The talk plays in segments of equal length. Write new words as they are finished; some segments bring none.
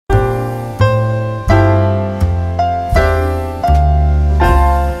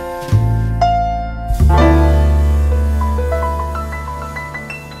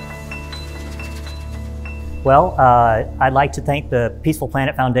Well, I'd like to thank the Peaceful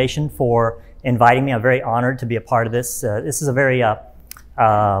Planet Foundation for inviting me. I'm very honored to be a part of this. This is a very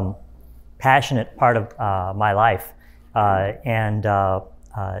passionate part of my life. So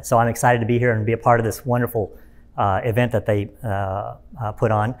I'm excited to be here and be a part of this wonderful event that they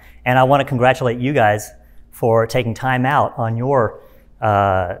put on. And I want to congratulate you guys for taking time out on your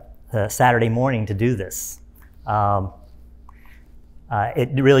Saturday morning to do this. It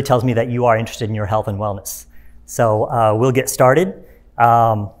really tells me that you are interested in your health and wellness. So we'll get started.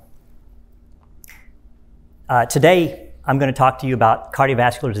 Today, I'm going to talk to you about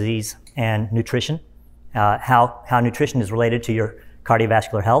cardiovascular disease and nutrition, how nutrition is related to your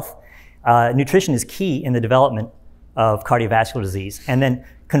cardiovascular health. Nutrition is key in the development of cardiovascular disease. And then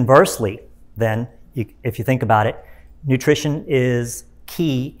conversely, if you think about it, nutrition is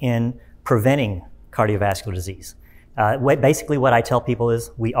key in preventing cardiovascular disease. Basically, what I tell people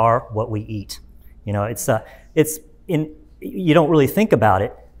is we are what we eat. You know, you don't really think about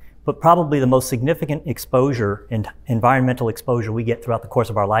it, but probably the most significant exposure and environmental exposure we get throughout the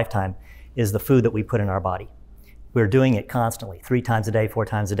course of our lifetime is the food that we put in our body. We're doing it constantly, 3 times a day, 4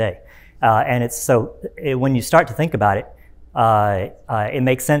 times a day. When you start to think about it, it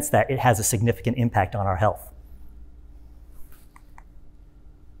makes sense that it has a significant impact on our health.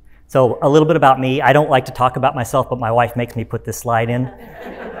 So a little bit about me. I don't like to talk about myself, but my wife makes me put this slide in.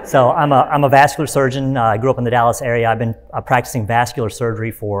 So I'm a vascular surgeon. I grew up in the Dallas area. I've been practicing vascular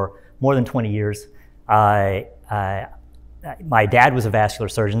surgery for more than 20 years. My dad was a vascular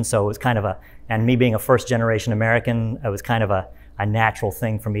surgeon, so it was kind of and me being a first-generation American, it was kind of a natural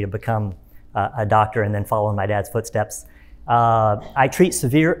thing for me to become a doctor and then follow in my dad's footsteps. I treat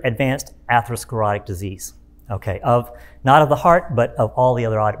severe advanced atherosclerotic disease, okay, not of the heart, but of all the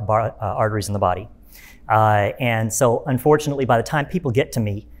other arteries in the body. And so, unfortunately, by the time people get to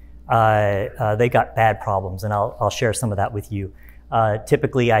me, they got bad problems, and I'll share some of that with you.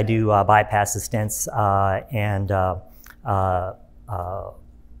 Typically, I do bypasses, stents, and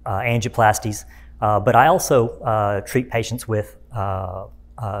angioplasties, but I also treat patients with,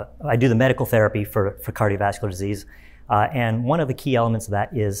 I do the medical therapy for cardiovascular disease, and one of the key elements of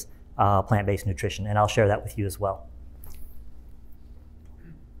that is plant-based nutrition, and I'll share that with you as well.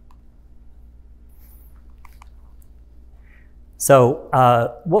 So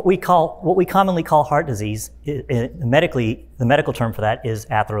what we commonly call heart disease, medically, the medical term for that is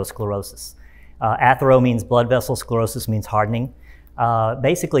atherosclerosis. Athero means blood vessel, sclerosis means hardening.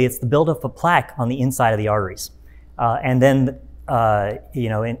 Basically, it's the buildup of plaque on the inside of the arteries. And then, you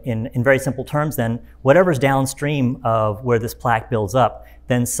know, in very simple terms, then whatever's downstream of where this plaque builds up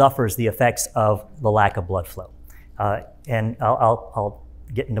then suffers the effects of the lack of blood flow. And I'll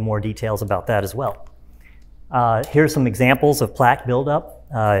get into more details about that as well. Here's some examples of plaque buildup.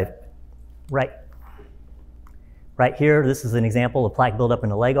 Right here, this is an example of plaque buildup in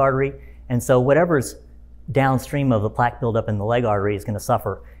the leg artery. And so whatever's downstream of the plaque buildup in the leg artery is going to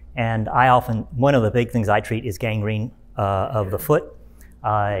suffer. And one of the big things I treat is gangrene of the foot,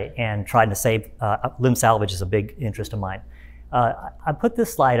 and trying to save, limb salvage is a big interest of mine. I put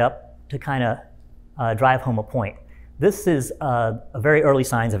this slide up to kind of drive home a point. This is a very early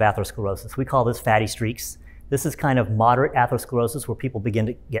signs of atherosclerosis. We call this fatty streaks. This is kind of moderate atherosclerosis where people begin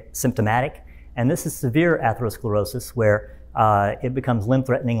to get symptomatic. And this is severe atherosclerosis where it becomes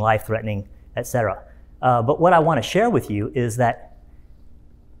limb-threatening, life-threatening, etc. But what I want to share with you is that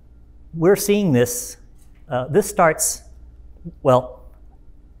we're seeing this. This starts, well,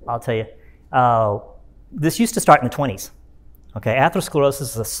 I'll tell you, this used to start in the 20s. Okay, atherosclerosis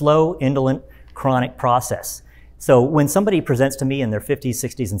is a slow, indolent, chronic process. So when somebody presents to me in their 50s,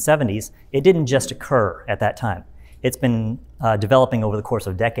 60s, and 70s, it didn't just occur at that time. It's been developing over the course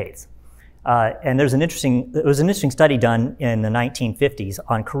of decades. And there was an interesting study done in the 1950s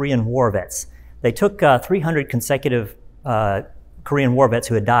on Korean war vets. They took 300 consecutive Korean war vets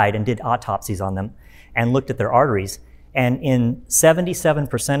who had died and did autopsies on them and looked at their arteries. And in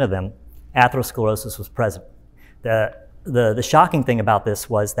 77% of them, atherosclerosis was present. The shocking thing about this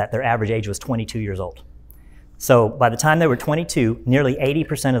was that their average age was 22 years old. So by the time they were 22, nearly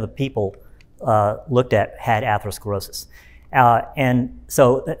 80% of the people looked at had atherosclerosis. And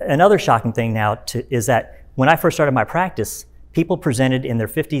so another shocking thing now is that when I first started my practice, people presented in their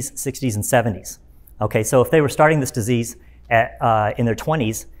 50s, 60s, and 70s. Okay, so if they were starting this disease in their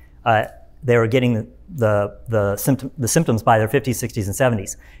 20s, they were getting the symptoms by their 50s, 60s, and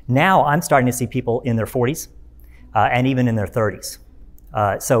 70s. Now I'm starting to see people in their 40s and even in their 30s.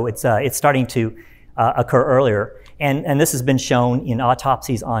 So it's starting to occur earlier. And this has been shown in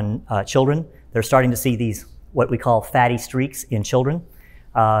autopsies on children. They're starting to see these, what we call fatty streaks in children.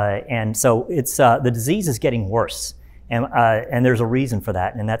 And so it's, the disease is getting worse. And there's a reason for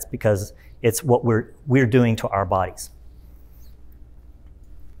that, and that's because it's what we're doing to our bodies.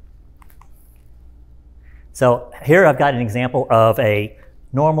 So here I've got an example of a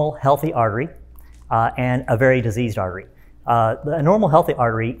normal, healthy artery and a very diseased artery. The normal, healthy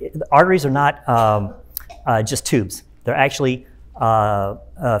artery, arteries are not just tubes. They're actually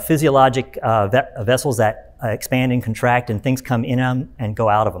physiologic vessels that expand and contract, and things come in them and go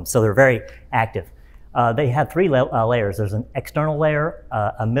out of them. So they're very active. They have three layers. There's an external layer,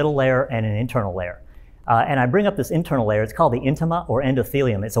 a middle layer, and an internal layer. And I bring up this internal layer. It's called the intima or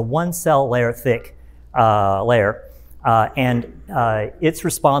endothelium. It's a one-cell layer thick layer, and it's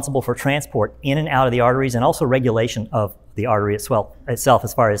responsible for transport in and out of the arteries and also regulation of the artery itself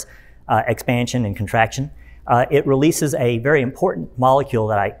as far as expansion and contraction. It releases a very important molecule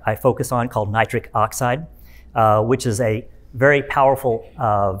that I focus on called nitric oxide, which is a very powerful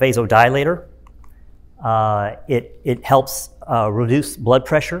vasodilator. It helps reduce blood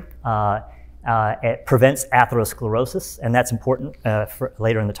pressure. It prevents atherosclerosis, and that's important for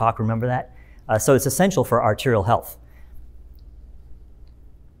later in the talk, remember that. So it's essential for arterial health.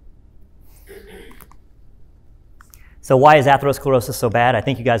 So why is atherosclerosis so bad? I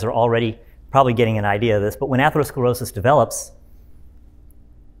think you guys are already probably getting an idea of this, but when atherosclerosis develops,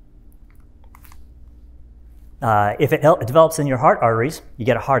 if it develops in your heart arteries, you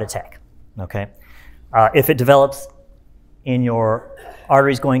get a heart attack, okay? If it develops in your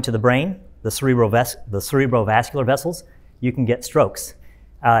arteries going to the brain, the cerebrovascular vessels, you can get strokes.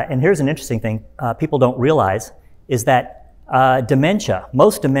 And here's an interesting thing people don't realize is that dementia,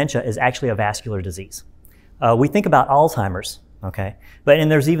 most dementia is actually a vascular disease. We think about Alzheimer's, okay?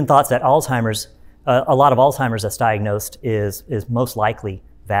 And there's even thoughts that Alzheimer's, a lot of Alzheimer's that's diagnosed is most likely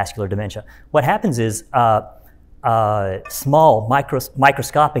vascular dementia. What happens is small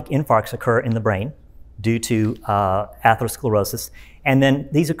microscopic infarcts occur in the brain due to atherosclerosis, and then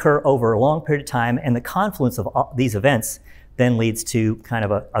these occur over a long period of time, and the confluence of these events then leads to kind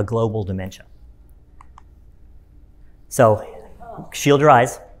of a global dementia. So, shield your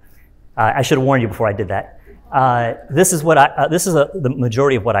eyes. I should have warned you before I did that. This is the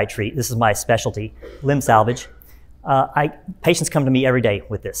majority of what I treat. This is my specialty, limb salvage. Patients come to me every day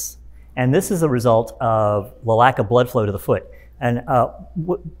with this, and this is a result of the lack of blood flow to the foot. And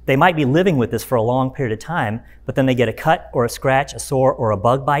they might be living with this for a long period of time, but then they get a cut or a scratch, a sore, or a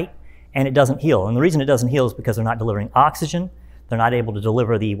bug bite, and it doesn't heal. And the reason it doesn't heal is because they're not delivering oxygen, they're not able to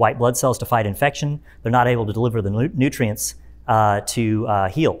deliver the white blood cells to fight infection, they're not able to deliver the nutrients to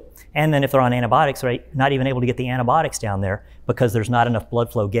heal. And then if they're on antibiotics, right, not even able to get the antibiotics down there because there's not enough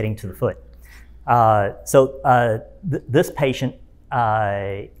blood flow getting to the foot. This patient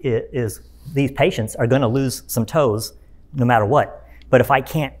these patients are going to lose some toes no matter what. But if I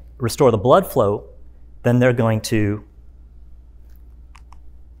can't restore the blood flow, then they're going to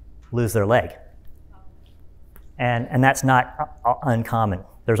lose their leg. And that's not uncommon.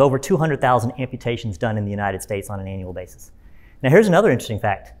 There's over 200,000 amputations done in the United States on an annual basis. Now here's another interesting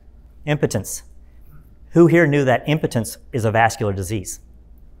fact. Impotence. Who here knew that impotence is a vascular disease?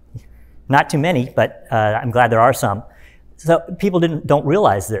 Not too many, but I'm glad there are some. So people don't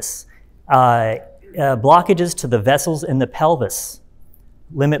realize this. Blockages to the vessels in the pelvis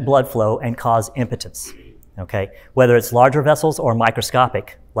limit blood flow and cause impotence, okay? Whether it's larger vessels or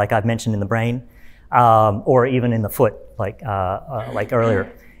microscopic, like I've mentioned in the brain, or even in the foot, like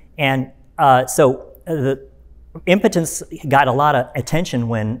earlier. And so the impotence got a lot of attention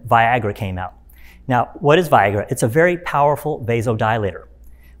when Viagra came out. Now, what is Viagra? It's a very powerful vasodilator,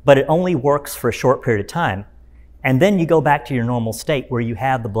 but it only works for a short period of time. And then you go back to your normal state where you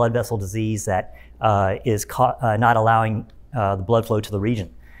have the blood vessel disease that is not allowing the blood flow to the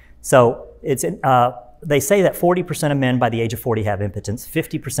region. So it's, they say that 40% of men by the age of 40 have impotence,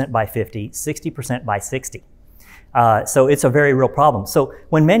 50% by 50, 60% by 60. So it's a very real problem. So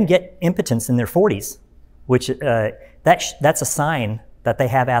when men get impotence in their 40s, which that's a sign that they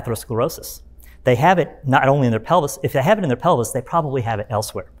have atherosclerosis. They have it not only in their pelvis. If they have it in their pelvis, they probably have it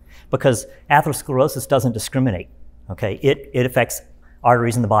elsewhere, because atherosclerosis doesn't discriminate, okay? It affects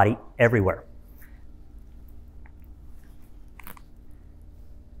arteries in the body everywhere.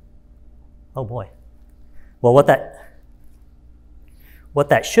 Oh boy. Well, what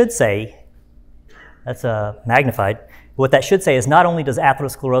that should say, that's magnified, what that should say is not only does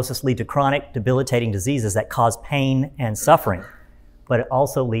atherosclerosis lead to chronic debilitating diseases that cause pain and suffering, but it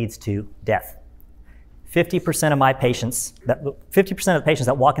also leads to death. 50% of my patients, 50% of the patients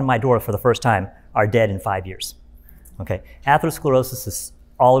that walk in my door for the first time are dead in 5 years. Okay, atherosclerosis is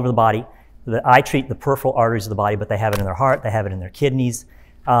all over the body. I treat the peripheral arteries of the body, but they have it in their heart, they have it in their kidneys,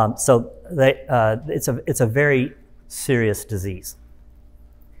 It's a very serious disease.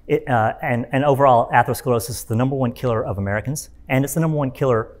 And overall, atherosclerosis is the #1 killer of Americans, and it's the #1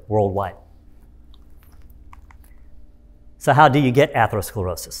 killer worldwide. So how do you get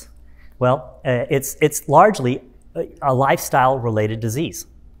atherosclerosis? Well, it's largely a lifestyle-related disease.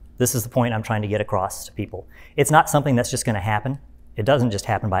 This is the point I'm trying to get across to people. It's not something that's just going to happen. It doesn't just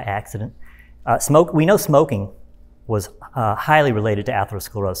happen by accident. We know smoking was highly related to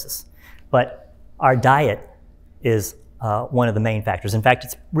atherosclerosis, but our diet is one of the main factors. In fact,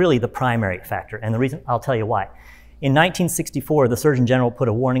 it's really the primary factor, and the reason, I'll tell you why. In 1964, the Surgeon General put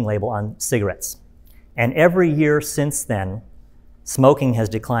a warning label on cigarettes, and every year since then, smoking has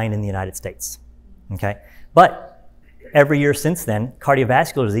declined in the United States, okay? But every year since then,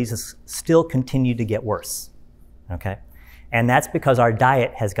 cardiovascular disease has still continued to get worse, okay? And that's because our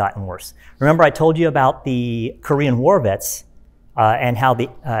diet has gotten worse. Remember I told you about the Korean War vets and how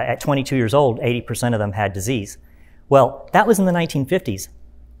at 22 years old, 80% of them had disease. Well, that was in the 1950s.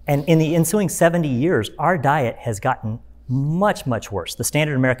 And in the ensuing 70 years, our diet has gotten much, much worse. The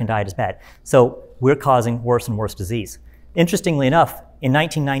standard American diet is bad. So we're causing worse and worse disease. Interestingly enough, in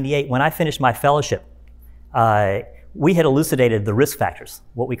 1998, when I finished my fellowship, we had elucidated the risk factors,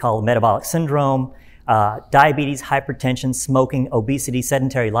 what we call metabolic syndrome, diabetes, hypertension, smoking, obesity,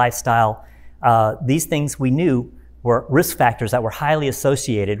 sedentary lifestyle. These things we knew were risk factors that were highly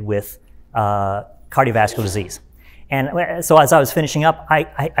associated with cardiovascular disease. And so as I was finishing up,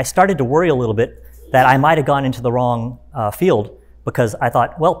 I started to worry a little bit that I might have gone into the wrong field, because I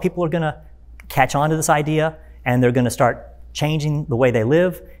thought, well, people are going to catch on to this idea and they're going to start changing the way they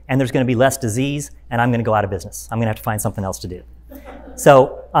live, and there's going to be less disease, and I'm going to go out of business. I'm going to have to find something else to do.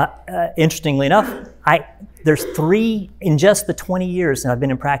 So interestingly enough, there's in just the 20 years that I've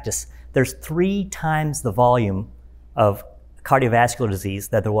been in practice, there's 3 times the volume of cardiovascular disease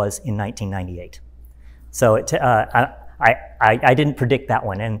that there was in 1998. So I didn't predict that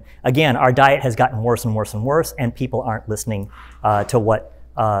one. And again, our diet has gotten worse and worse and worse, and people aren't listening to what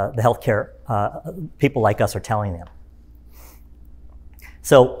the healthcare people like us are telling them.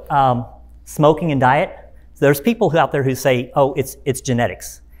 So smoking and diet, there's people out there who say, oh, it's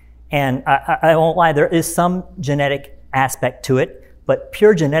genetics. And I won't lie, there is some genetic aspect to it, but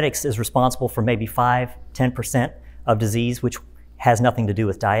pure genetics is responsible for maybe 5–10% of disease, which has nothing to do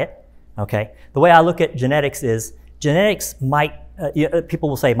with diet. Okay? The way I look at genetics is, genetics might, people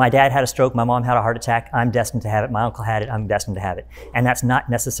will say, my dad had a stroke, my mom had a heart attack, I'm destined to have it, my uncle had it, I'm destined to have it. And that's not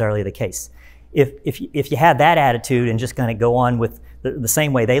necessarily the case. If you have that attitude and just kind of go on with the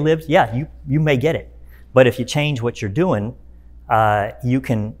same way they lived, yeah, you may get it. But if you change what you're doing, you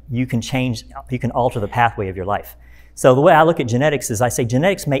can alter the pathway of your life. So the way I look at genetics is, I say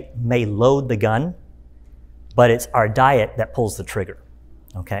genetics may load the gun, but it's our diet that pulls the trigger.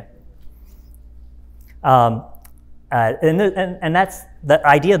 Okay. And that's the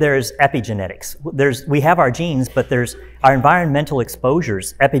idea. There is epigenetics. We have our genes, but there's our environmental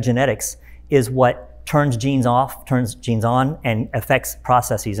exposures. Epigenetics is what turns genes off, turns genes on, and affects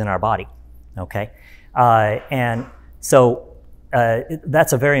processes in our body. Okay, and so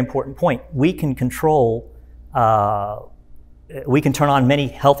that's a very important point. We can control. We can turn on many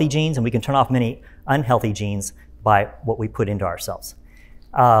healthy genes, and we can turn off many unhealthy genes by what we put into ourselves.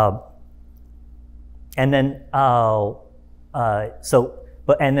 And then, and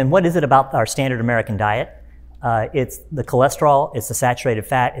then what is it about our standard American diet? It's the cholesterol, it's the saturated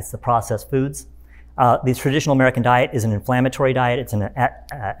fat, it's the processed foods. The traditional American diet is an inflammatory diet, it's an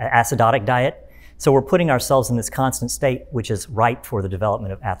acidotic diet. So we're putting ourselves in this constant state, which is ripe for the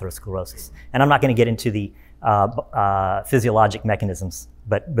development of atherosclerosis. And I'm not going to get into the physiologic mechanisms,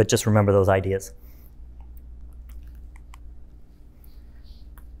 but just remember those ideas.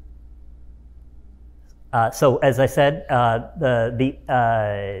 So as I said,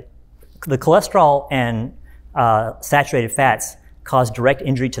 the cholesterol and saturated fats cause direct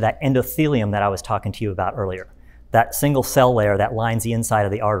injury to that endothelium that I was talking to you about earlier, that single cell layer that lines the inside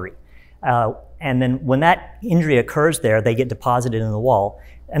of the artery. And then when that injury occurs there, they get deposited in the wall.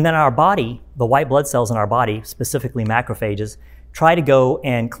 And then our body, the white blood cells in our body, specifically macrophages, try to go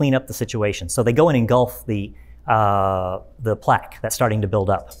and clean up the situation. So they go and engulf the plaque that's starting to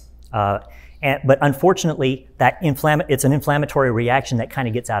build up. But unfortunately, it's an inflammatory reaction that kind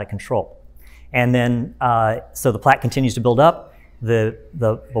of gets out of control. And then, so the plaque continues to build up, the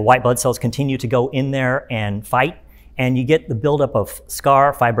white blood cells continue to go in there and fight, and you get the buildup of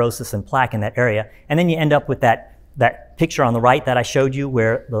scar, fibrosis, and plaque in that area. And then you end up with that picture on the right that I showed you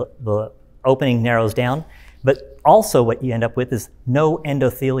where the opening narrows down. But also what you end up with is no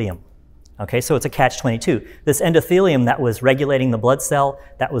endothelium. Okay, so it's a catch-22. This endothelium that was regulating the blood cell,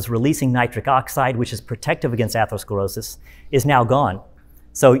 that was releasing nitric oxide, which is protective against atherosclerosis, is now gone.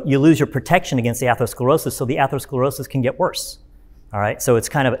 So you lose your protection against the atherosclerosis, so the atherosclerosis can get worse. All right, so it's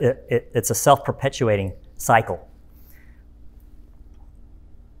kind of, it's a self-perpetuating cycle.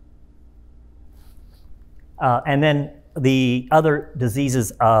 And then the other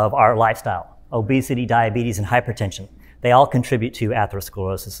diseases of our lifestyle, obesity, diabetes, and hypertension, they all contribute to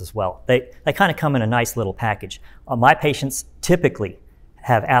atherosclerosis as well. They kind of come in a nice little package. My patients typically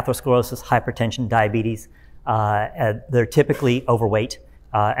have atherosclerosis, hypertension, diabetes. They're typically overweight,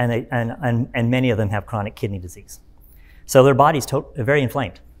 and many of them have chronic kidney disease. So their body's very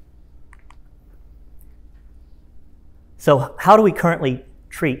inflamed. So how do we currently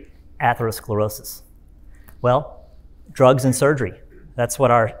treat atherosclerosis? Well, drugs and surgery. That's what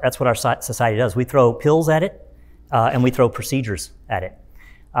our society does. We throw pills at it, and we throw procedures at it.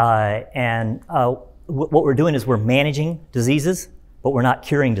 What we're doing is we're managing diseases, but we're not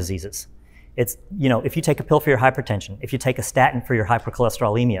curing diseases. It's, you know, if you take a pill for your hypertension, if you take a statin for your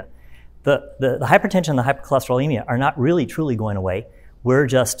hypercholesterolemia, the hypertension and the hypercholesterolemia are not really truly going away. We're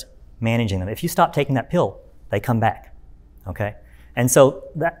just managing them. If you stop taking that pill, they come back, okay? And so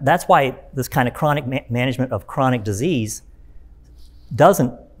that's why this kind of chronic management of chronic disease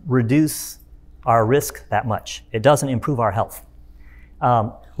doesn't reduce our risk that much. It doesn't improve our health.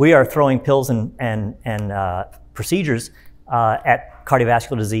 We are throwing pills and procedures at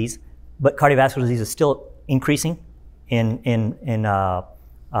cardiovascular disease, but cardiovascular disease is still increasing in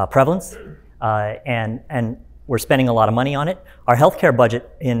prevalence, and we're spending a lot of money on it. Our healthcare budget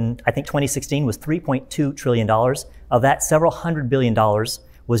in, I think, 2016 was $3.2 trillion. Of that, several $100 billion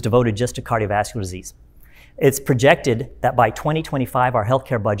was devoted just to cardiovascular disease. It's projected that by 2025, our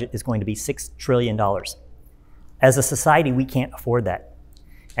healthcare budget is going to be $6 trillion. As a society, we can't afford that.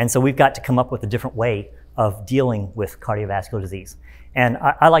 And so we've got to come up with a different way of dealing with cardiovascular disease. And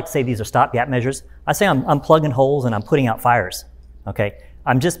I like to say these are stopgap measures. I say I'm plugging holes and I'm putting out fires, okay?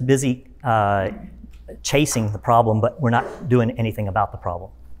 I'm just busy chasing the problem, but we're not doing anything about the problem.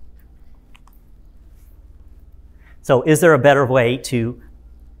 So is there a better way to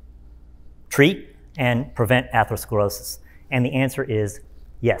treat and prevent atherosclerosis? And the answer is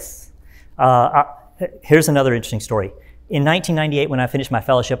yes. Here's another interesting story. In 1998, when I finished my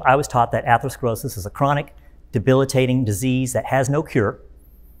fellowship, I was taught that atherosclerosis is a chronic, debilitating disease that has no cure,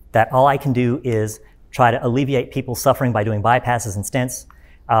 that all I can do is try to alleviate people's suffering by doing bypasses and stents,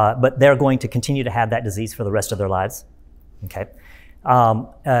 but they're going to continue to have that disease for the rest of their lives. Okay.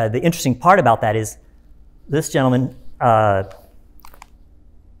 The interesting part about that is this gentleman,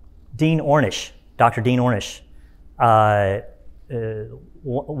 Dean Ornish, Dr. Dean Ornish,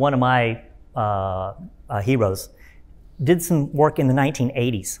 one of my heroes, did some work in the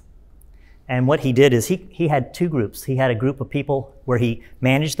 1980s. And what he did is he had two groups. He had a group of people where he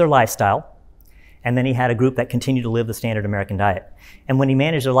managed their lifestyle, and then he had a group that continued to live the standard American diet. And when he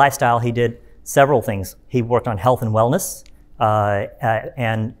managed their lifestyle, he did several things. He worked on health and wellness,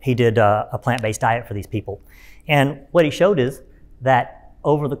 and he did a plant-based diet for these people. And what he showed is that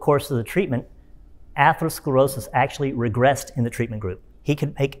over the course of the treatment, atherosclerosis actually regressed in the treatment group. He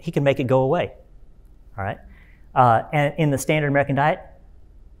can make it go away, all right? And in the standard American diet,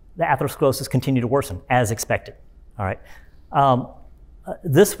 the atherosclerosis continued to worsen as expected, all right?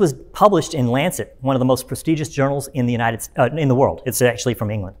 This was published in Lancet, one of the most prestigious journals in the in the world. It's actually from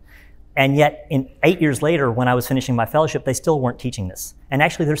England. And yet, 8 years later, when I was finishing my fellowship, they still weren't teaching this. And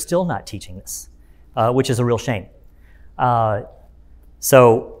actually, they're still not teaching this, which is a real shame.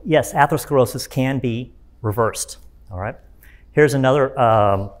 So yes, atherosclerosis can be reversed, all right? Here's another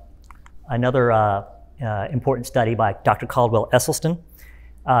important study by Dr. Caldwell Esselstyn.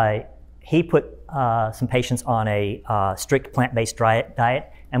 He put some patients on a strict plant-based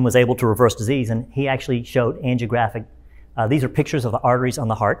diet and was able to reverse disease, and he actually showed angiographic. These are pictures of the arteries on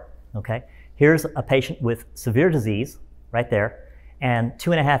the heart, okay? Here's a patient with severe disease right there, and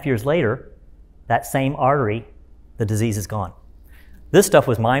 2.5 years later, that same artery, the disease is gone. This stuff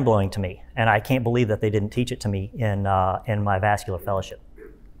was mind-blowing to me, and I can't believe that they didn't teach it to me in my vascular fellowship.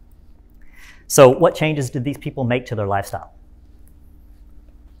 So what changes did these people make to their lifestyle?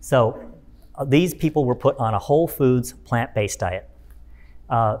 So these people were put on a whole foods, plant-based diet.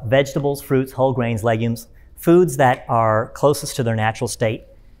 Vegetables, fruits, whole grains, legumes, foods that are closest to their natural state.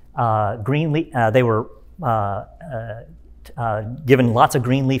 They were given lots of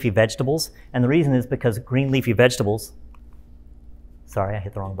green leafy vegetables, and the reason is because green leafy vegetables, sorry, I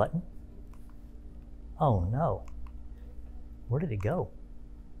hit the wrong button. Oh no, where did it go?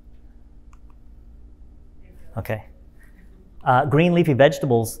 Okay. Green leafy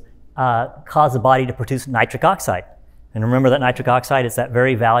vegetables cause the body to produce nitric oxide. And remember that nitric oxide is that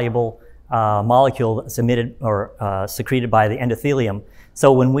very valuable molecule that's emitted or secreted by the endothelium.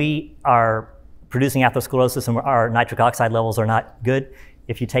 So when we are producing atherosclerosis and our nitric oxide levels are not good,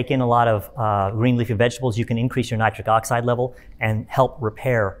 if you take in a lot of green leafy vegetables, you can increase your nitric oxide level and help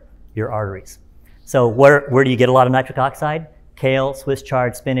repair your arteries. So where do you get a lot of nitric oxide? Kale, Swiss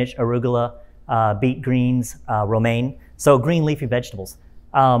chard, spinach, arugula, beet greens, romaine. So green leafy vegetables.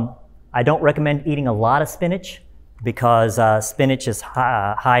 I don't recommend eating a lot of spinach because spinach is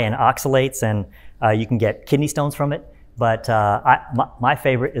high in oxalates and you can get kidney stones from it. But my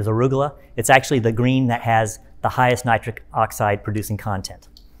favorite is arugula. It's actually the green that has the highest nitric oxide producing content.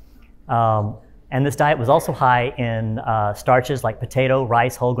 And this diet was also high in starches like potato,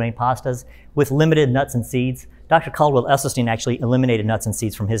 rice, whole grain pastas with limited nuts and seeds. Dr. Caldwell Esselstyn actually eliminated nuts and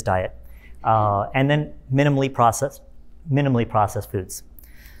seeds from his diet. And then minimally processed foods.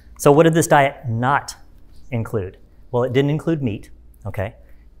 So what did this diet not include? Well, it didn't include meat, okay?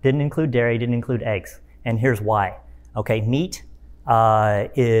 Didn't include dairy, didn't include eggs. And here's why. Okay, meat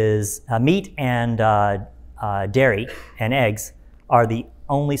meat and dairy and eggs are the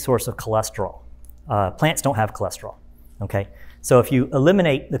only source of cholesterol. Plants don't have cholesterol, okay? So if you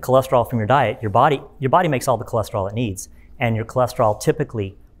eliminate the cholesterol from your diet, your body makes all the cholesterol it needs, and your cholesterol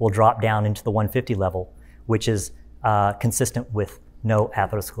typically will drop down into the 150 level, which is consistent with no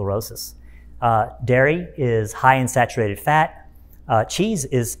atherosclerosis. Dairy is high in saturated fat. Cheese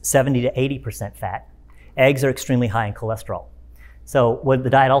is 70 to 80% fat. Eggs are extremely high in cholesterol. So what the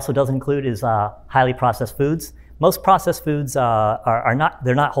diet also doesn't include is highly processed foods. Most processed foods they're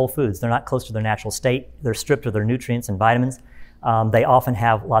not whole foods. They're not close to their natural state. They're stripped of their nutrients and vitamins. They often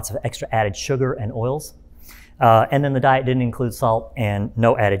have lots of extra added sugar and oils. And then the diet didn't include salt and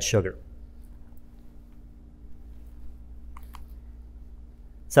no added sugar.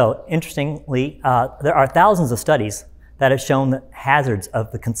 So interestingly, there are thousands of studies that have shown the hazards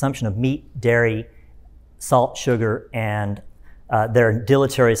of the consumption of meat, dairy, salt, sugar, and their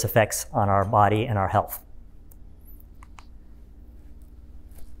deleterious effects on our body and our health.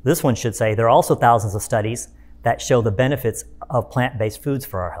 This one should say there are also thousands of studies that show the benefits of plant-based foods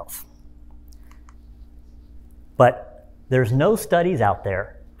for our health. But there's no studies out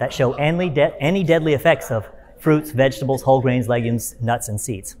there that show any deadly effects of fruits, vegetables, whole grains, legumes, nuts, and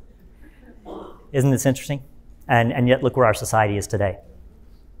seeds. Isn't this interesting? And yet look where our society is today.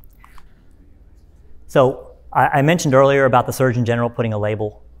 So I mentioned earlier about the Surgeon General putting a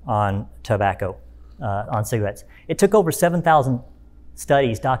label on tobacco, on cigarettes. It took over 7,000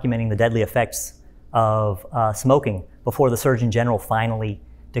 studies documenting the deadly effects of smoking before the Surgeon General finally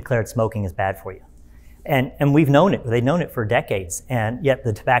declared smoking is bad for you. And we've known it. They've known it for decades, and yet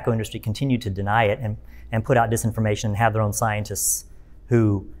the tobacco industry continued to deny it and put out disinformation and have their own scientists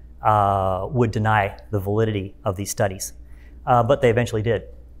who would deny the validity of these studies. But they eventually did.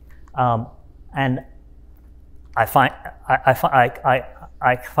 And I find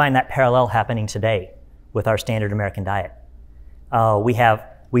that parallel happening today with our standard American diet.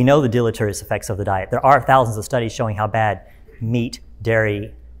 We know the deleterious effects of the diet. There are thousands of studies showing how bad meat,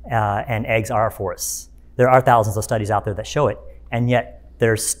 dairy, and eggs are for us. There are thousands of studies out there that show it, and yet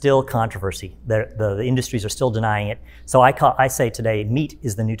there's still controversy. The industries are still denying it. So I say today, meat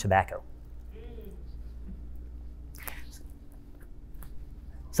is the new tobacco.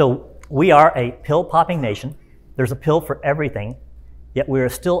 So we are a pill-popping nation. There's a pill for everything, yet we are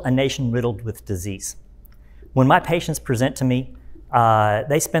still a nation riddled with disease. When my patients present to me,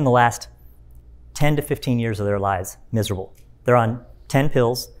 they spend the last 10 to 15 years of their lives miserable. They're on 10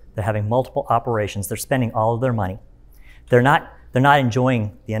 pills. They're having multiple operations. They're spending all of their money. They're not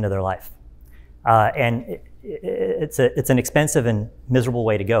enjoying the end of their life. And it's an expensive and miserable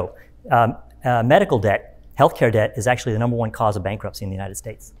way to go. Medical debt, healthcare debt, is actually the #1 cause of bankruptcy in the United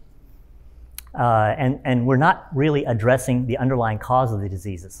States. And we're not really addressing the underlying cause of the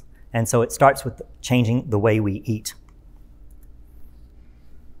diseases. And so it starts with changing the way we eat.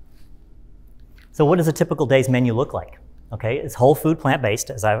 So what does a typical day's menu look like? Okay, it's whole food, plant-based,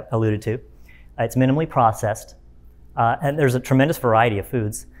 as I alluded to. It's minimally processed. And there's a tremendous variety of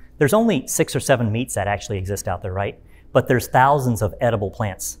foods. There's only 6 or 7 meats that actually exist out there, right? But there's thousands of edible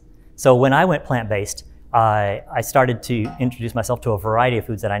plants. So when I went plant-based, I started to introduce myself to a variety of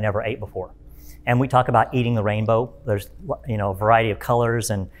foods that I never ate before. And we talk about eating the rainbow. There's a variety of colors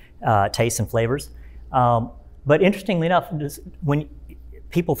and tastes and flavors. But interestingly enough, when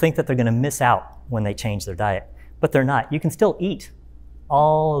people think that they're going to miss out when they change their diet, but they're not. You can still eat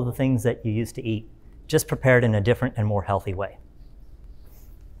all of the things that you used to eat, just prepared in a different and more healthy way.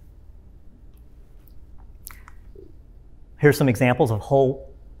 Here's some examples of whole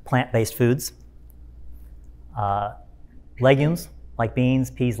plant-based foods. Legumes like beans,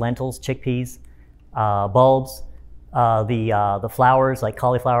 peas, lentils, chickpeas, bulbs, the flowers like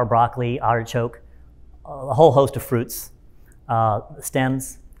cauliflower, broccoli, artichoke, a whole host of fruits,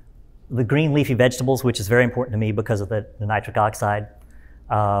 stems, the green leafy vegetables, which is very important to me because of the nitric oxide,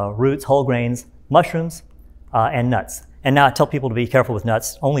 roots, whole grains, mushrooms, and nuts. And now I tell people to be careful with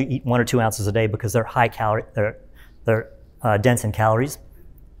nuts. Only eat 1 or 2 ounces a day because they're high calorie, they're dense in calories.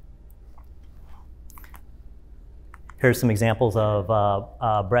 Here's some examples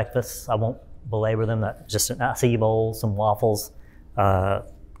of breakfasts. I won't belabor them. Just an acai bowl, some waffles,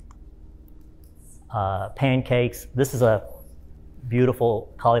 pancakes. This is a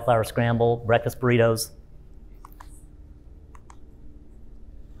beautiful cauliflower scramble, breakfast burritos.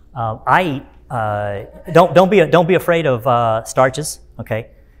 I eat. Don't be afraid of starches. Okay,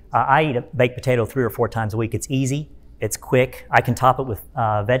 I eat a baked potato 3 or 4 times a week. It's easy. It's quick. I can top it with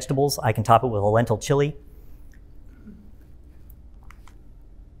vegetables. I can top it with a lentil chili.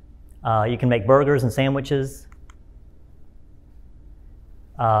 You can make burgers and sandwiches.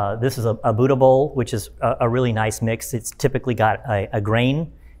 This is a Buddha bowl, which is a really nice mix. It's typically got a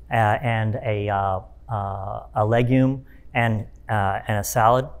grain and a legume and a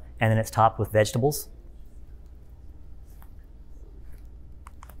salad, and then it's topped with vegetables.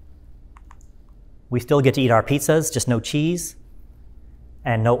 We still get to eat our pizzas, just no cheese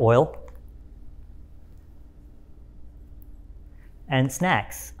and no oil. And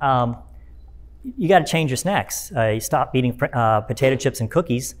snacks. You got to change your snacks. You stop eating potato chips and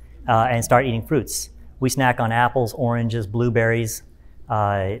cookies and start eating fruits. We snack on apples, oranges, blueberries,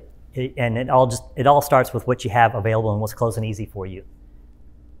 and it all starts with what you have available and what's close and easy for you.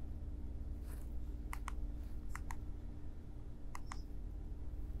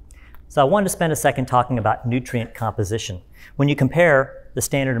 So I wanted to spend a second talking about nutrient composition. When you compare the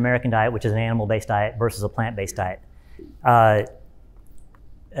standard American diet, which is an animal-based diet, versus a plant-based diet,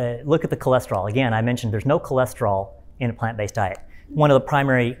 look at the cholesterol. Again, I mentioned there's no cholesterol in a plant-based diet. One of the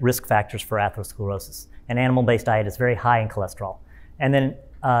primary risk factors for atherosclerosis. An animal-based diet is very high in cholesterol. And then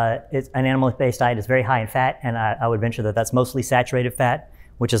an animal-based diet is very high in fat, and I would venture that that's mostly saturated fat,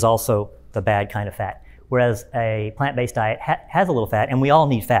 which is also the bad kind of fat. Whereas a plant-based diet has a little fat, and we all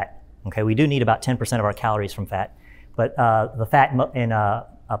need fat. Okay, we do need about 10% of our calories from fat, but the fat in a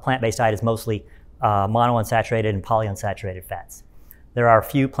plant-based diet is mostly monounsaturated and polyunsaturated fats. There are a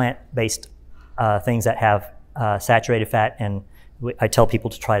few plant-based things that have saturated fat, and I tell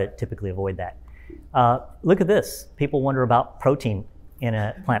people to try to typically avoid that. Look at this. People wonder about protein in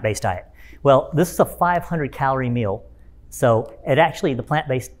a plant-based diet. Well, this is a 500-calorie meal, so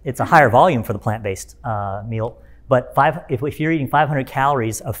it's a higher volume for the plant-based meal, but if you're eating 500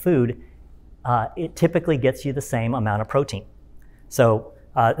 calories of food, it typically gets you the same amount of protein. So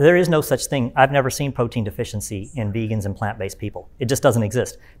there is no such thing. I've never seen protein deficiency in vegans and plant-based people. It just doesn't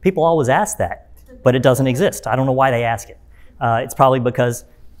exist. People always ask that, but it doesn't exist. I don't know why they ask it. It's probably because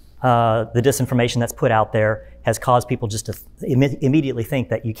the disinformation that's put out there has caused people just to immediately think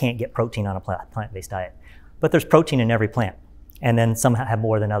that you can't get protein on a plant-based diet. But there's protein in every plant, and then some have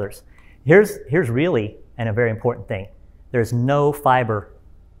more than others. Here's really a very important thing. There's no fiber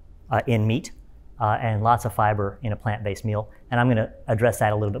in meat. And lots of fiber in a plant-based meal. And I'm going to address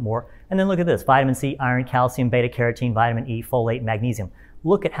that a little bit more. And then look at this: vitamin C, iron, calcium, beta-carotene, vitamin E, folate, magnesium.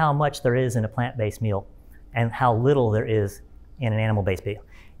 Look at how much there is in a plant-based meal and how little there is in an animal-based meal.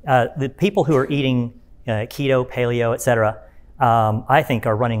 The people who are eating keto, paleo, etc., I think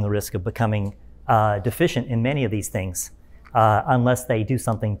are running the risk of becoming deficient in many of these things unless they do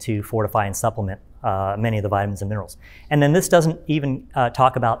something to fortify and supplement many of the vitamins and minerals. And then this doesn't even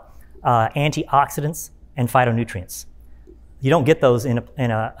talk about antioxidants and phytonutrients. You don't get those in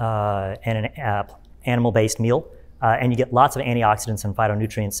an animal-based meal, and you get lots of antioxidants and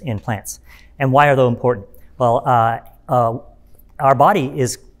phytonutrients in plants. And why are those important? Well, our body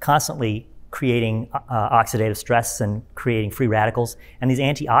is constantly creating oxidative stress and creating free radicals, and these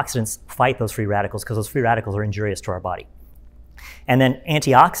antioxidants fight those free radicals because those free radicals are injurious to our body. And then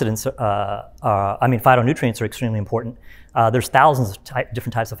antioxidants, phytonutrients are extremely important. There's thousands of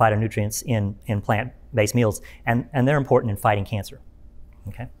different types of phytonutrients in plant-based meals, and they're important in fighting cancer.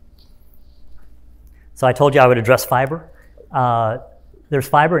 Okay. So I told you I would address fiber. There's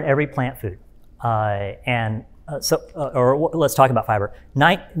fiber in every plant food, let's talk about fiber.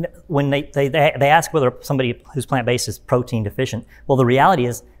 When they ask whether somebody who's plant-based is protein deficient, well, the reality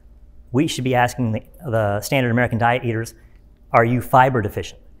is we should be asking the standard American diet eaters, are you fiber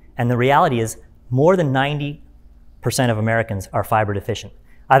deficient? And the reality is more than 90% of Americans are fiber deficient.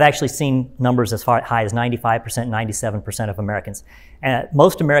 I've actually seen numbers as far high as 95%, 97% of Americans. And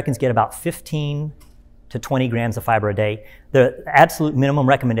most Americans get about 15 to 20 grams of fiber a day. The absolute minimum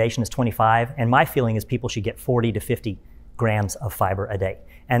recommendation is 25, and my feeling is people should get 40 to 50 grams of fiber a day.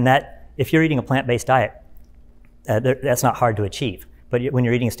 And that, if you're eating a plant-based diet, that's not hard to achieve. But when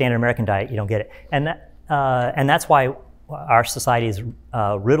you're eating a standard American diet, you don't get it. And that's why our society is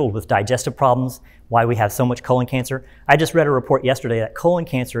riddled with digestive problems, why we have so much colon cancer. I just read a report yesterday that colon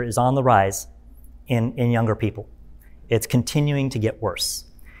cancer is on the rise in younger people. It's continuing to get worse.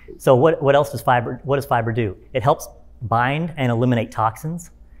 So what else does fiber do? It helps bind and eliminate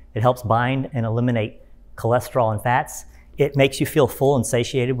toxins. It helps bind and eliminate cholesterol and fats. It makes you feel full and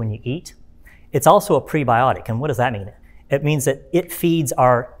satiated when you eat. It's also a prebiotic, and what does that mean? It means that it feeds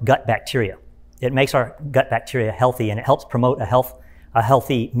our gut bacteria. It makes our gut bacteria healthy, and it helps promote a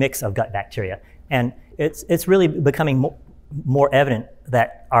healthy mix of gut bacteria. And it's really becoming more evident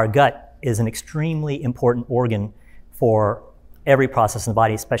that our gut is an extremely important organ for every process in the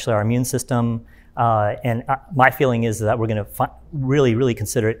body, especially our immune system. And my feeling is that we're going to really, really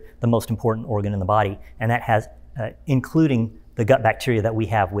consider it the most important organ in the body, and that has including the gut bacteria that we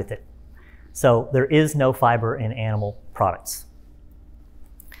have with it. So there is no fiber in animal products.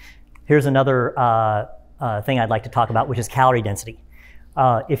 Here's another thing I'd like to talk about, which is calorie density.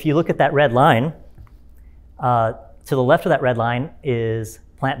 If you look at that red line, to the left of that red line is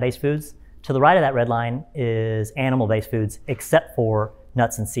plant-based foods. To the right of that red line is animal-based foods, except for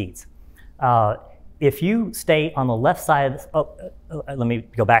nuts and seeds. If you stay on the left side of let me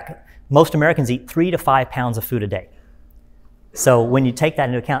go back. Most Americans eat 3 to 5 pounds of food a day. So when you take that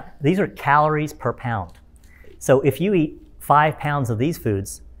into account, these are calories per pound. So if you eat 5 pounds of these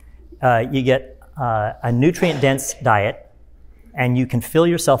foods, you get a nutrient-dense diet, and you can fill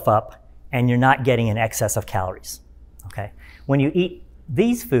yourself up, and you're not getting an excess of calories. Okay? When you eat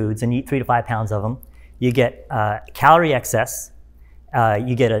these foods and you eat 3 to 5 pounds of them, you get calorie excess,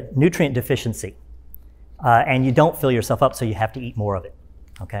 you get a nutrient deficiency, and you don't fill yourself up, so you have to eat more of it.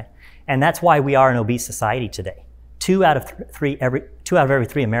 Okay? And that's why we are an obese society today. 2 out of every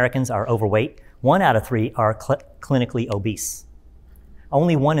 3 Americans are overweight. 1 out of 3 are clinically obese.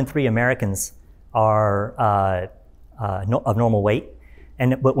 Only 1 in 3 Americans are of normal weight.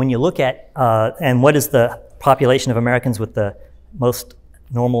 But when you look at, and what is the population of Americans with the most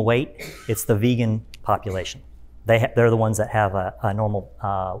normal weight? It's the vegan population. They're the ones that have a normal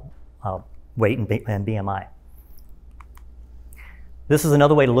weight and BMI. This is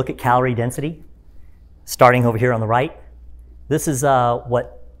another way to look at calorie density. Starting over here on the right, this is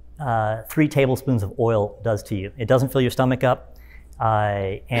what 3 tablespoons of oil does to you. It doesn't fill your stomach up,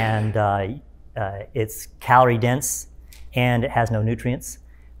 and it's calorie dense, and it has no nutrients.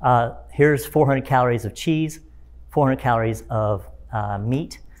 Here's 400 calories of cheese, 400 calories of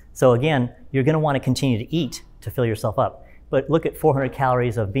meat. So again, you're going to want to continue to eat to fill yourself up. But look at 400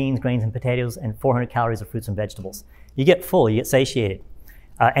 calories of beans, grains, and potatoes, and 400 calories of fruits and vegetables. You get full, you get satiated.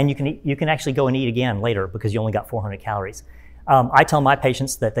 And you can actually go and eat again later because you only got 400 calories. I tell my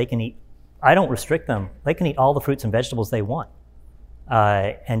patients that they can eat, I don't restrict them, they can eat all the fruits and vegetables they want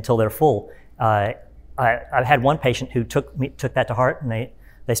until they're full. I've had one patient who took that to heart, and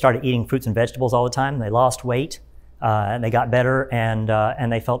they started eating fruits and vegetables all the time. They lost weight, and they got better, and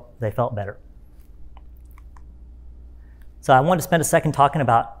they felt better. So I wanted to spend a second talking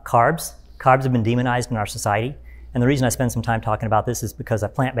about carbs. Carbs have been demonized in our society. And the reason I spend some time talking about this is because a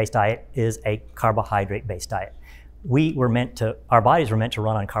plant-based diet is a carbohydrate-based diet. Our bodies were meant to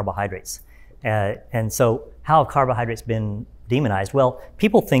run on carbohydrates. And so how have carbohydrates been demonized? Well,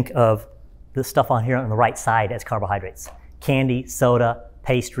 people think of the stuff on here on the right side as carbohydrates. Candy, soda,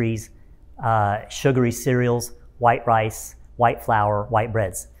 pastries, sugary cereals, white rice, white flour, white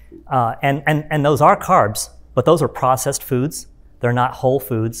breads. And those are carbs, but those are processed foods. They're not whole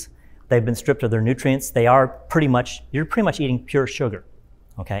foods. They've been stripped of their nutrients. You're pretty much eating pure sugar,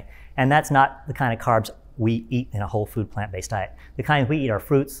 okay? And that's not the kind of carbs we eat in a whole food plant-based diet. The kinds we eat are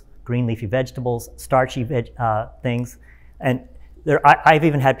fruits, green leafy vegetables, starchy things. And I've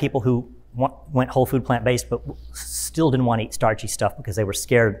even had people who went whole food plant-based but still didn't want to eat starchy stuff because they were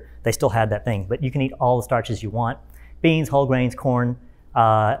scared they still had that thing. But you can eat all the starches you want. Beans, whole grains, corn,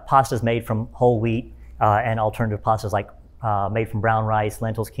 pastas made from whole wheat, and alternative pastas like made from brown rice,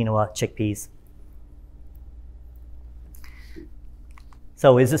 lentils, quinoa, chickpeas.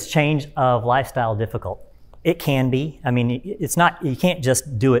 So is this change of lifestyle difficult? It can be. I mean, it's not, you can't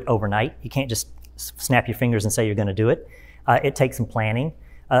just do it overnight. You can't just snap your fingers and say you're going to do it. It takes some planning.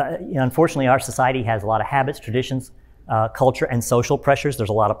 Unfortunately, our society has a lot of habits, traditions, culture, and social pressures. There's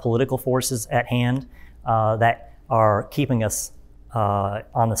a lot of political forces at hand that are keeping us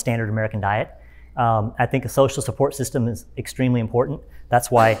on the standard American diet. I think a social support system is extremely important. That's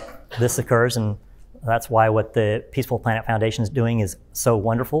why this occurs, and that's why what the Peaceful Planet Foundation is doing is so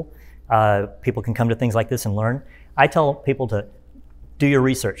wonderful. People can come to things like this and learn. I tell people to do your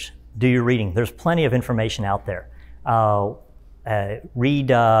research, do your reading. There's plenty of information out there. Read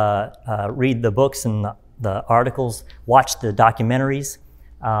the books and the articles, watch the documentaries,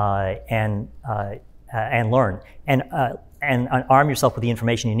 and learn. And arm yourself with the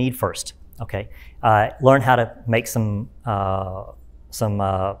information you need first. Okay, learn how to make some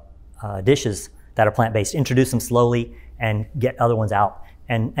dishes that are plant-based. Introduce them slowly and get other ones out,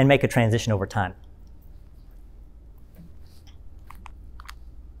 and make a transition over time.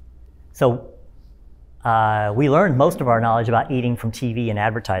 So we learned most of our knowledge about eating from TV and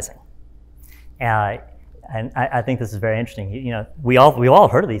advertising, and I think this is very interesting. You know, we all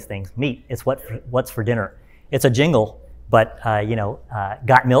heard of these things. Meat, it's what's for dinner. It's a jingle, but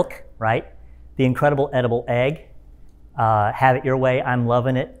got milk, right? The incredible edible egg. Have it your way. I'm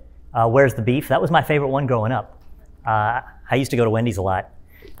loving it. Where's the beef? That was my favorite one growing up. I used to go to Wendy's a lot.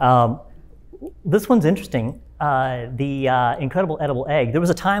 This one's interesting. The incredible edible egg. There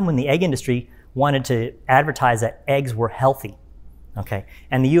was a time when the egg industry wanted to advertise that eggs were healthy, okay?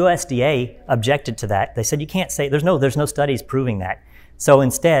 And the USDA objected to that. They said you can't say, there's no studies proving that. So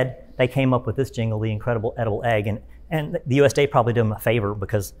instead, they came up with this jingle, the incredible edible egg, and the USDA probably did them a favor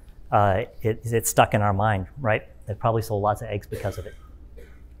because it's stuck in our mind, right? They probably sold lots of eggs because of it.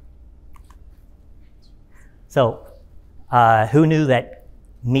 So who knew that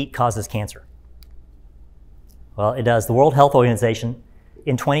meat causes cancer? Well, it does. The World Health Organization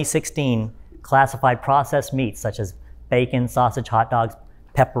in 2016 classified processed meats such as bacon, sausage, hot dogs,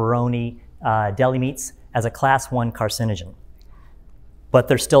 pepperoni, deli meats as a class 1 carcinogen. But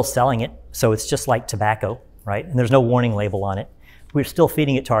they're still selling it, so it's just like tobacco, right? And there's no warning label on it. We're still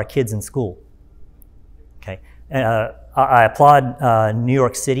feeding it to our kids in school. Okay. I applaud New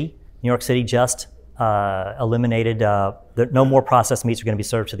York City. New York City just eliminated, no more processed meats are going to be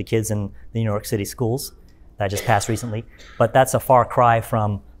served to the kids in the New York City schools. That just passed recently. But that's a far cry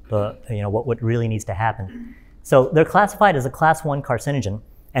from what really needs to happen. So they're classified as a class 1 carcinogen,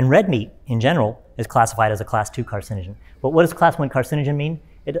 and red meat in general is classified as a class 2 carcinogen. But what does class 1 carcinogen mean?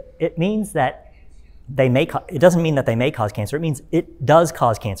 It means that it doesn't mean that they may cause cancer, it means it does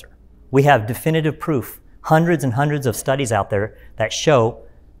cause cancer. We have definitive proof, hundreds and hundreds of studies out there that show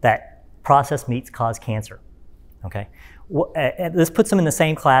that processed meats cause cancer, okay? This puts them in the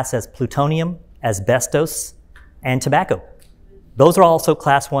same class as plutonium, asbestos, and tobacco. Those are also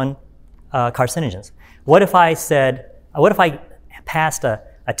class 1 carcinogens. What if I passed a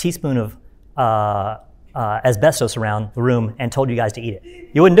teaspoon of asbestos around the room and told you guys to eat it?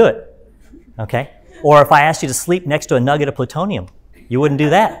 You wouldn't do it, okay? Or if I asked you to sleep next to a nugget of plutonium, you wouldn't do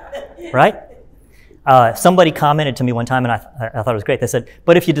that, right? Somebody commented to me one time, and I thought it was great. They said,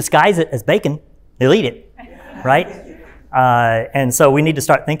 but if you disguise it as bacon, they'll eat it, right? And so we need to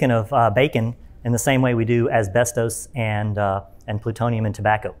start thinking of bacon in the same way we do asbestos and plutonium in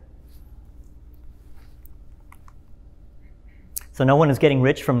tobacco. So no one is getting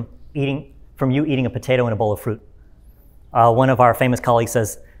rich from you eating a potato and a bowl of fruit. One of our famous colleagues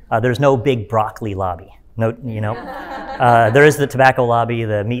says, there's no big broccoli lobby. No, there is the tobacco lobby,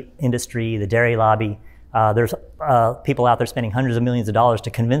 the meat industry, the dairy lobby. There's people out there spending hundreds of millions of dollars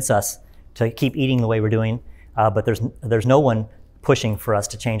to convince us to keep eating the way we're doing, but there's no one pushing for us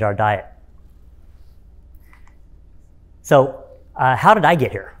to change our diet. So how did I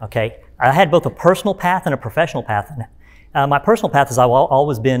get here? Okay, I had both a personal path and a professional path. My personal path is I've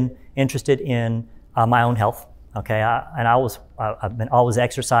always been interested in my own health. Okay, I've been always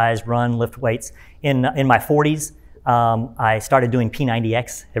exercise, run, lift weights. In my 40s, I started doing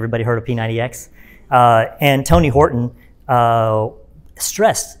P90X. Everybody heard of P90X? And Tony Horton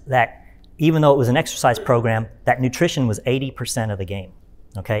stressed that even though it was an exercise program, that nutrition was 80% of the game.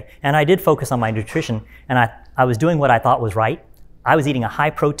 Okay, and I did focus on my nutrition, and I was doing what I thought was right. I was eating a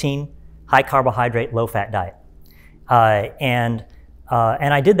high protein, high carbohydrate, low fat diet, and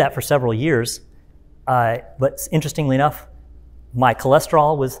I did that for several years. But interestingly enough, my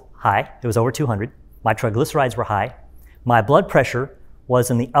cholesterol was high. It was over 200. My triglycerides were high. My blood pressure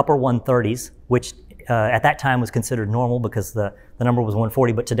was in the upper 130s, which at that time was considered normal because the number was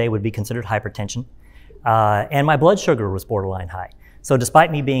 140, but today would be considered hypertension. And my blood sugar was borderline high. So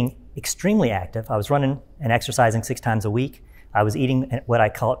despite me being extremely active, I was running and exercising 6 times a week. I was eating what I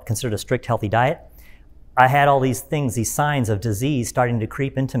considered a strict healthy diet. I had all these things, these signs of disease starting to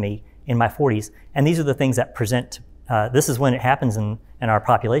creep into me in my 40s, and these are the things that present. This is when it happens in our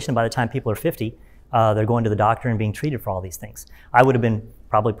population. By the time people are 50, they're going to the doctor and being treated for all these things. I would have been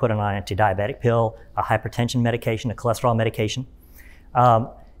probably put on an anti-diabetic pill, a hypertension medication, a cholesterol medication.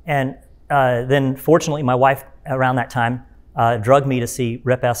 Then fortunately, my wife around that time drugged me to see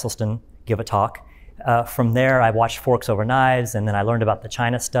Rep Esselstyn give a talk. From there, I watched Forks Over Knives, and then I learned about the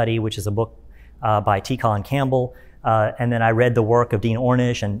China study, which is a book by T. Colin Campbell. And then I read the work of Dean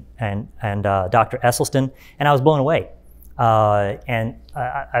Ornish and Dr. Esselstyn, and I was blown away.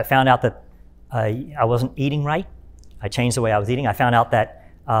 I found out that I wasn't eating right. I changed the way I was eating. I found out that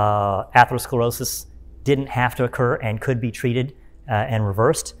atherosclerosis didn't have to occur and could be treated and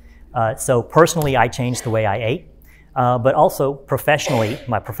reversed. So personally, I changed the way I ate. But also professionally,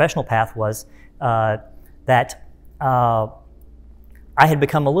 my professional path was that I had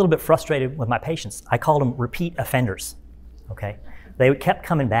become a little bit frustrated with my patients. I called them repeat offenders, okay? They kept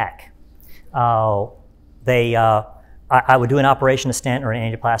coming back. I would do an operation, a stent, or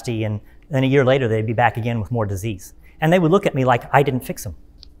an angioplasty, and then a year later, they'd be back again with more disease. And they would look at me like I didn't fix them,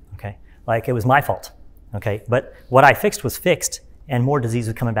 okay? Like it was my fault, okay? But what I fixed was fixed, and more disease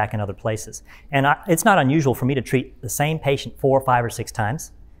was coming back in other places. And it's not unusual for me to treat the same patient 4, 5, or 6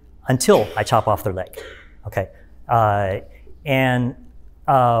 times until I chop off their leg, okay?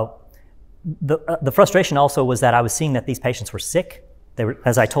 The frustration also was that I was seeing that these patients were sick. They were,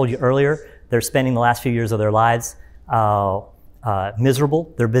 as I told you earlier, they're spending the last few years of their lives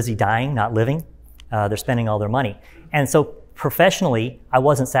miserable. They're busy dying, not living. They're spending all their money. And so professionally, I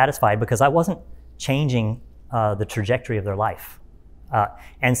wasn't satisfied because I wasn't changing the trajectory of their life.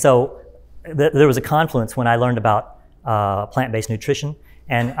 And so there was a confluence when I learned about plant-based nutrition,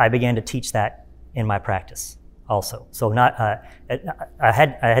 and I began to teach that in my practice also. So not, I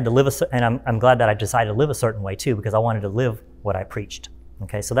had to live, and I'm glad that I decided to live a certain way too, because I wanted to live what I preached.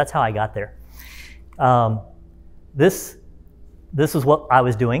 Okay, so that's how I got there. This is what I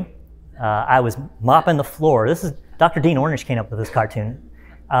was doing. I was mopping the floor. This is, Dr. Dean Ornish came up with this cartoon.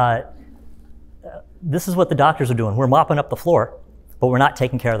 This is what the doctors are doing. We're mopping up the floor, but we're not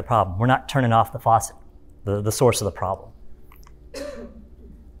taking care of the problem. We're not turning off the faucet, the source of the problem.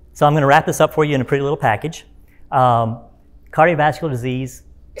 So I'm going to wrap this up for you in a pretty little package. Cardiovascular disease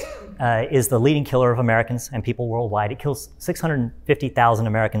is the leading killer of Americans and people worldwide. It kills 650,000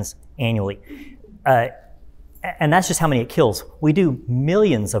 Americans annually. And that's just how many it kills. We do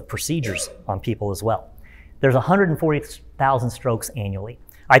millions of procedures on people as well. There's 140,000 strokes annually.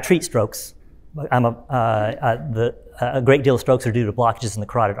 I treat strokes. A great deal of strokes are due to blockages in the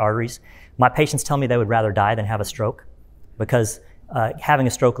carotid arteries. My patients tell me they would rather die than have a stroke because having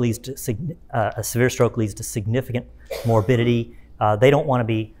a stroke leads to a severe stroke leads to significant morbidity. They don't want to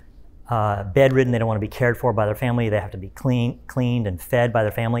be bedridden. They don't want to be cared for by their family. They have to be cleaned and fed by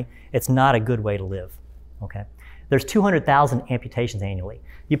their family. It's not a good way to live. Okay, there's 200,000 amputations annually.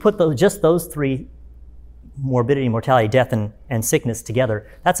 You put just those 3, morbidity, mortality, death, and sickness together,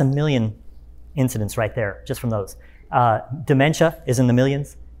 that's 1 million incidents right there, just from those. Dementia is in the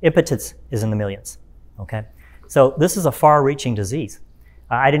millions. Impotence is in the millions. Okay, so this is a far-reaching disease.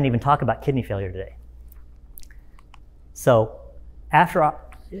 I didn't even talk about kidney failure today. So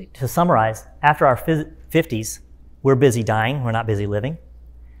to summarize, after our 50s, we're busy dying. We're not busy living.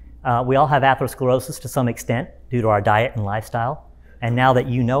 We all have atherosclerosis to some extent due to our diet and lifestyle. And now that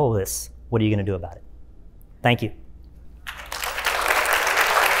you know this, what are you going to do about it? Thank you.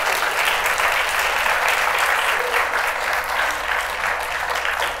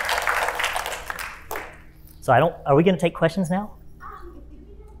 So are we going to take questions now?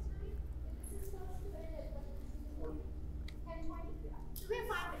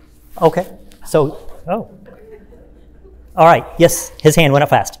 Okay. So, all right. Yes, his hand went up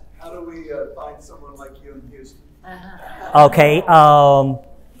fast. How do we find someone like you in Houston? Okay,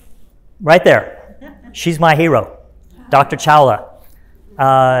 right there. She's my hero, Dr. Chawla.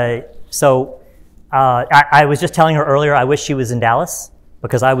 I was just telling her earlier I wish she was in Dallas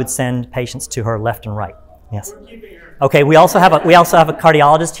because I would send patients to her left and right. Yes. Okay, we also have a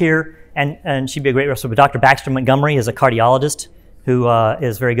cardiologist here, and she'd be a great resource. But Dr. Baxter Montgomery is a cardiologist who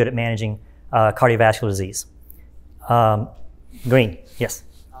is very good at managing cardiovascular disease. Green, yes.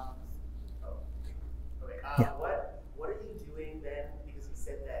 Yeah. What are you doing then? Because you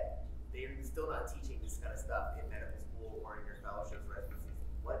said that you're still not teaching this kind of stuff in medical school or in your fellowships or residencies.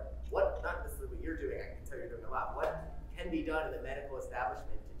 What not necessarily what you're doing, I can tell you're doing a lot. What can be done in the medical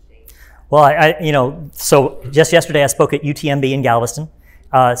establishment to change that? Well, so just yesterday I spoke at UTMB in Galveston.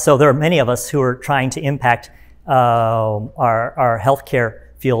 So there are many of us who are trying to impact our healthcare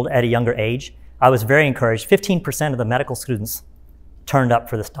field at a younger age. I was very encouraged. 15% of the medical students turned up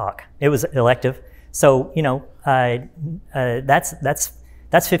for this talk. It was elective. So, that's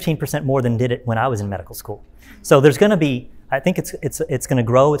That's 15% more than did it when I was in medical school. So there's going to be, I think it's going to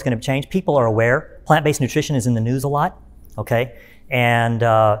grow, it's going to change. People are aware. Plant-based nutrition is in the news a lot, okay? And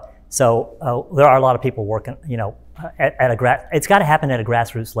so there are a lot of people working, you know, it's got to happen at a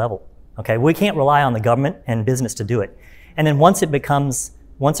grassroots level, okay? We can't rely on the government and business to do it. And then once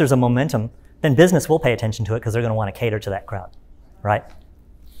there's a momentum, then business will pay attention to it because they're going to want to cater to that crowd, right?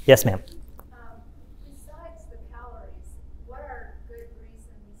 Yes, ma'am. Besides the calories, what are good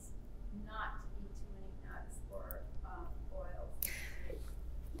reasons not to eat too many nuts or oils?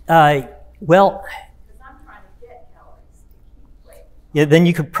 Well, because I'm trying to get calories to keep weight. Yeah, then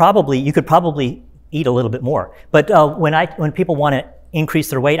you could probably eat a little bit more. But when people want to increase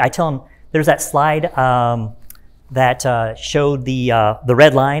their weight, I tell them there's that slide that showed the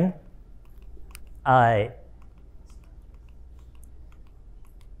red line.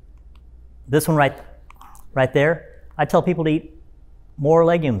 This one right there. I tell people to eat more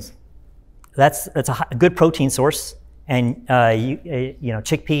legumes. That's a good protein source, and you know,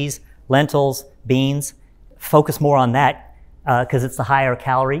 chickpeas, lentils, beans. Focus more on that because it's the higher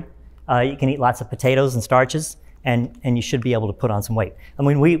calorie. You can eat lots of potatoes and starches, and you should be able to put on some weight. I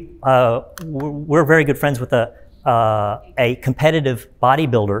mean, we're very good friends with a competitive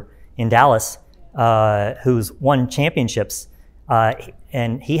bodybuilder in Dallas who's won championships,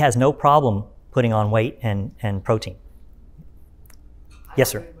 and he has no problem putting on weight and protein. Yes,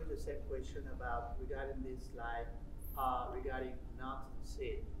 sir. I have the same question about regarding this slide regarding nuts and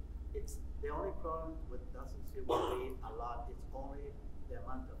seed. It's the only problem with nuts and seed we eat a lot. It's only the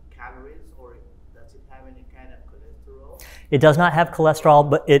amount of calories, or does it have any kind of cholesterol? It does not have cholesterol,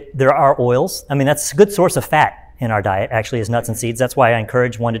 but there are oils. I mean, that's a good source of fat in our diet, actually, is nuts and seeds. That's why I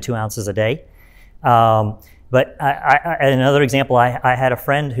encourage 1 to 2 ounces a day. But another example, I had a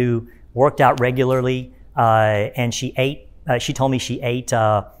friend who worked out regularly, and she told me she ate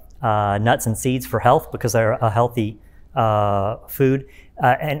nuts and seeds for health because they're a healthy food.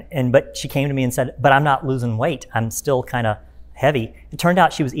 But she came to me and said, but I'm not losing weight. I'm still kind of heavy. It turned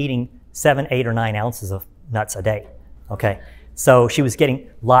out she was eating 7, 8, or 9 ounces of nuts a day. Okay, so she was getting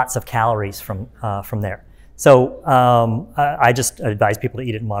lots of calories from there. So I just advise people to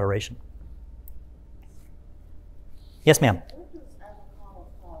eat it in moderation. Yes, ma'am. What does avocado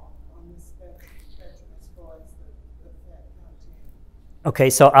fall on this spectrum as far as the fat content?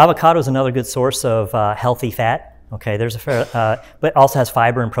 Okay, so avocado is another good source of healthy fat. Okay, there's a fair, but also has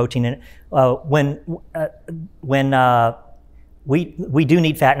fiber and protein in it. When we do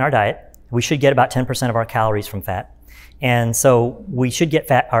need fat in our diet, we should get about 10% of our calories from fat, and so we should get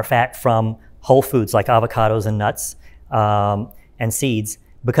our fat from whole foods like avocados and nuts and seeds,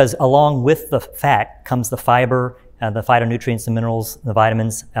 because along with the fat comes the fiber, the phytonutrients, the minerals, the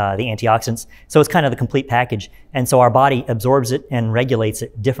vitamins, the antioxidants. So it's kind of the complete package. And so our body absorbs it and regulates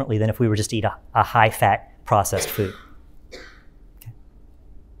it differently than if we were just to eat a high-fat processed food. Okay.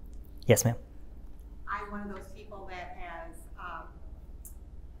 Yes, ma'am. I'm one of those people that has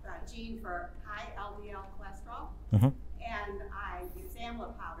a gene for high LDL cholesterol, Mm-hmm. and I use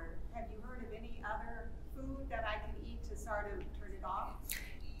amla powder. Have you heard of any other food that I can eat to sort of turn it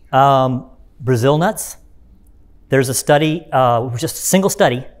off? Brazil nuts. There's a study, just a single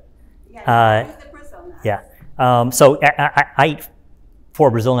study. Yeah, use the Brazil nuts. Yeah. So I eat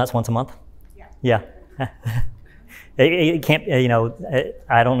 4 Brazil nuts once a month. Yeah. Yeah. It can't, you know,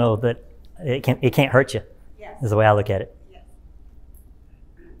 I don't know that it can't hurt you. Yes. Is the way I look at it. Yes.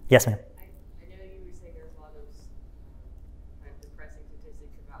 Yes, ma'am. I know you were saying there's a lot of kind of depressing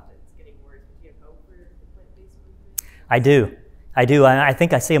statistics about it. It's getting worse. But do you have hope for the plant-based movement? I do. I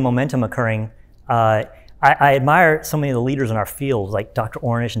think I see a momentum occurring. I admire so many of the leaders in our field, like Dr.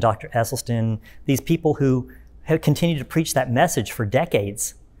 Ornish and Dr. Esselstyn, these people who have continued to preach that message for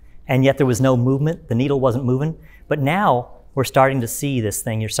decades, and yet there was no movement. The needle wasn't moving. But now we're starting to see this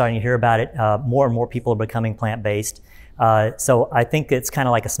thing. You're starting to hear about it. More and more people are becoming plant-based. So I think it's kind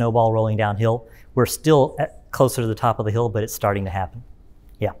of like a snowball rolling downhill. We're still closer to the top of the hill, but it's starting to happen.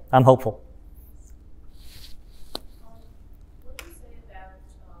 Yeah, I'm hopeful. What do you say about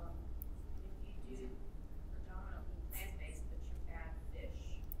if you do predominantly plant-based but you add fish?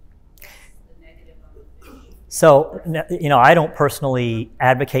 What's the negative on the fish? So, you know, I don't personally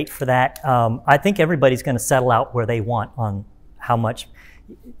advocate for that. I think everybody's going to settle out where they want on how much.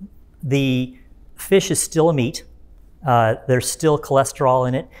 The fish is still a meat. There's still cholesterol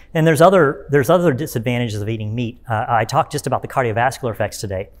in it, and there's other disadvantages of eating meat. I talked just about the cardiovascular effects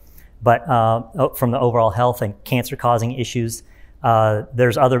today, but from the overall health and cancer-causing issues,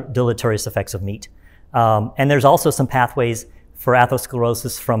 there's other deleterious effects of meat, and there's also some pathways for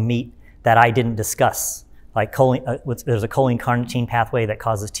atherosclerosis from meat that I didn't discuss. like there's a choline-carnitine pathway that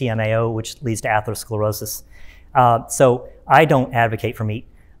causes TMAO, which leads to atherosclerosis. So I don't advocate for meat.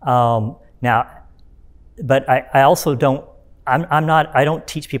 Now, but I also don't, I don't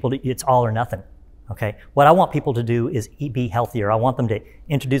teach people it's all or nothing, okay? What I want people to do is be healthier. I want them to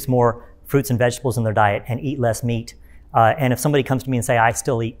introduce more fruits and vegetables in their diet and eat less meat. And if somebody comes to me and say, I'm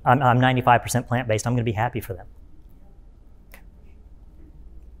 95% plant-based, I'm gonna be happy for them.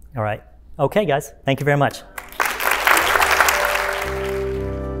 All right, okay guys, thank you very much.